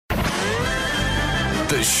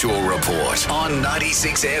The Shore Report on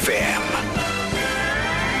 96 FM.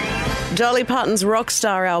 Dolly Parton's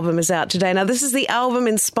Rockstar album is out today. Now, this is the album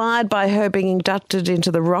inspired by her being inducted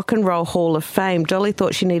into the Rock and Roll Hall of Fame. Dolly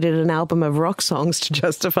thought she needed an album of rock songs to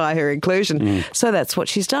justify her inclusion, so that's what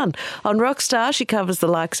she's done. On Rockstar, she covers the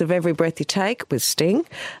likes of Every Breath You Take with Sting.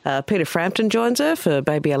 Peter Frampton joins her for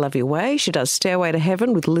Baby I Love Your Way. She does Stairway to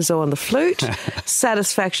Heaven with Lizzo on the flute,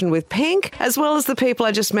 Satisfaction with Pink, as well as the people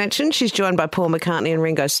I just mentioned. She's joined by Paul McCartney and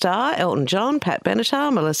Ringo Starr, Elton John, Pat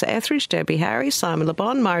Benatar, Melissa Etheridge, Debbie Harry, Simon Le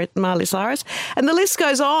Bon, Miley Cyrus, and the list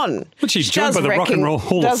goes on. But she's joined by the Rock and Roll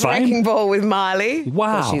Hall of Does Fame? Wrecking Ball with Miley.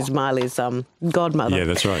 Wow. Well, she's Miley's godmother. Yeah,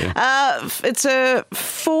 that's right. Yeah. It's a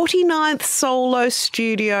 49th solo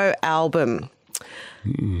studio album.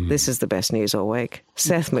 This is the best news all week.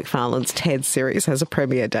 Seth MacFarlane's Ted series has a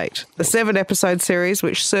premiere date. The 7-episode series,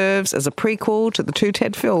 which serves as a prequel to the 2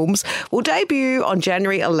 Ted films, will debut on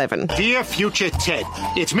January 11. Dear future Ted,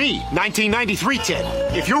 it's me, 1993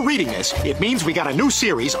 Ted. If you're reading this, it means we got a new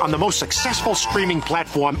series on the most successful streaming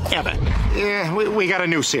platform ever. Yeah, we got a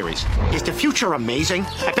new series. Is the future amazing?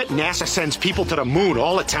 I bet NASA sends people to the moon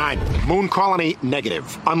all the time. Moon colony,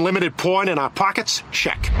 negative. Unlimited porn in our pockets?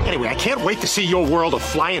 Check. Anyway, I can't wait to see your world of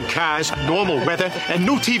flying cars, normal weather, and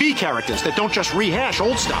new TV characters that don't just rehash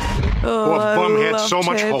old stuff. Poor bum had so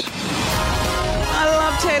much hope. I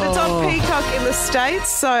love Ted. It's on Peacock in the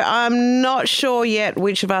States, so I'm not sure yet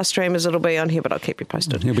which of our streamers it'll be on here, but I'll keep you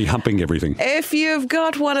posted. He'll be humping everything. If you've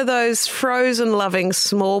got one of those Frozen-loving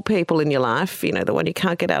small people in your life, you know, the one you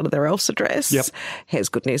can't get out of their Elsa dress, here's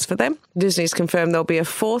good news for them. Disney's confirmed there'll be a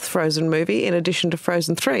 4th Frozen movie in addition to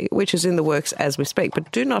Frozen 3, which is in the works as we speak, but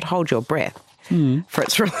do not hold your breath for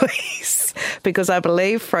its release, because I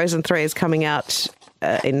believe Frozen 3 is coming out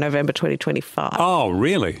in November 2025. Oh,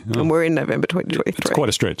 really? Oh. And we're in November 2023. It's quite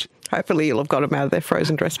a stretch. Hopefully you'll have got them out of their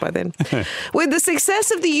Frozen dress by then. With the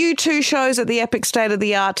success of the U2 shows at the epic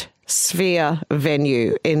state-of-the-art Sphere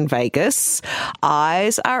venue in Vegas,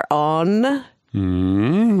 eyes are on...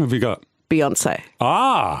 Have you got? Beyonce.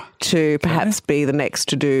 To perhaps be the next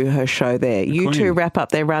to do her show there. U2 wrap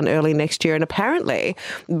up their run early next year, and apparently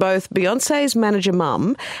both Beyonce's manager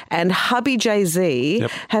mum and hubby Jay-Z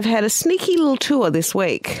have had a sneaky little tour this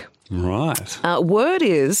week. Right. Word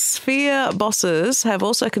is Sphere bosses have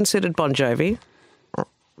also considered Bon Jovi,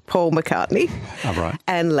 Paul McCartney,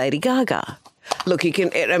 and Lady Gaga. Look, you can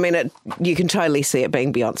totally see it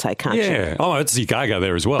being Beyonce, can't you? Yeah. Oh, it's Gaga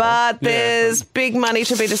there as well. But there's big money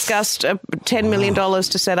to be discussed, $10 million to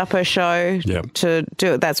set up her show, to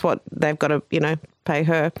do it. That's what they've got to, pay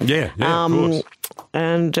her. Yeah, of course.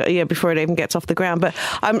 And, before it even gets off the ground. But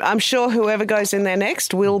I'm sure whoever goes in there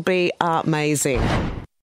next will be amazing.